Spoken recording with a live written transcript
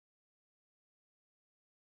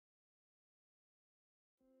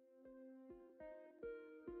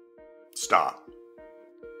Stop.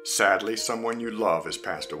 Sadly, someone you love has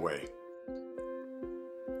passed away.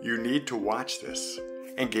 You need to watch this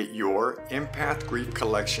and get your Empath Grief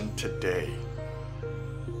Collection today.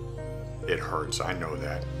 It hurts, I know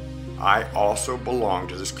that. I also belong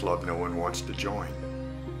to this club no one wants to join.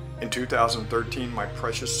 In 2013, my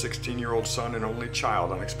precious 16-year-old son and only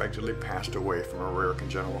child unexpectedly passed away from a rare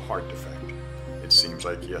congenital heart defect. It seems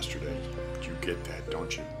like yesterday. You get that,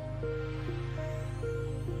 don't you?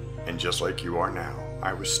 And just like you are now,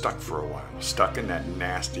 I was stuck for a while, stuck in that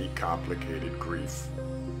nasty, complicated grief.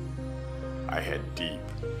 I had deep,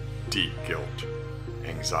 deep guilt,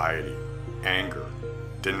 anxiety, anger,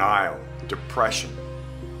 denial, depression,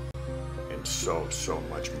 and so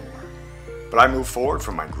much more. But I moved forward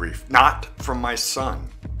from my grief, not from my son.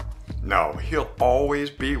 No, he'll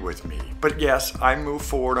always be with me. But yes, I move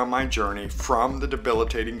forward on my journey from the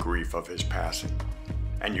debilitating grief of his passing.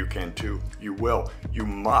 And you can too. You will. You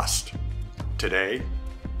must. Today,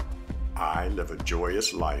 I live a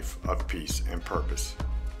joyous life of peace and purpose.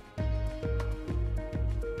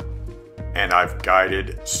 And I've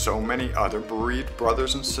guided so many other bereaved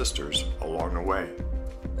brothers and sisters along the way.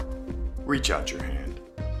 Reach out your hand.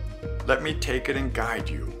 Let me take it and guide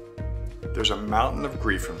you. There's a mountain of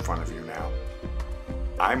grief in front of you now.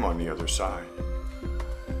 I'm on the other side,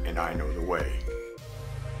 and I know the way.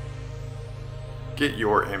 Get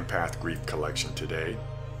your Empath Grief Collection today.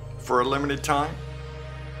 For a limited time,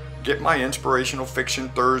 get my inspirational fiction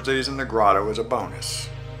Thursdays in the Grotto as a bonus.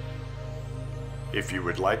 If you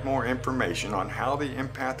would like more information on how the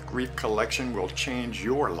Empath Grief Collection will change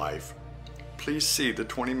your life, please see the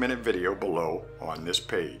 20-minute video below on this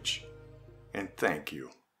page. And thank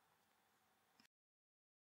you.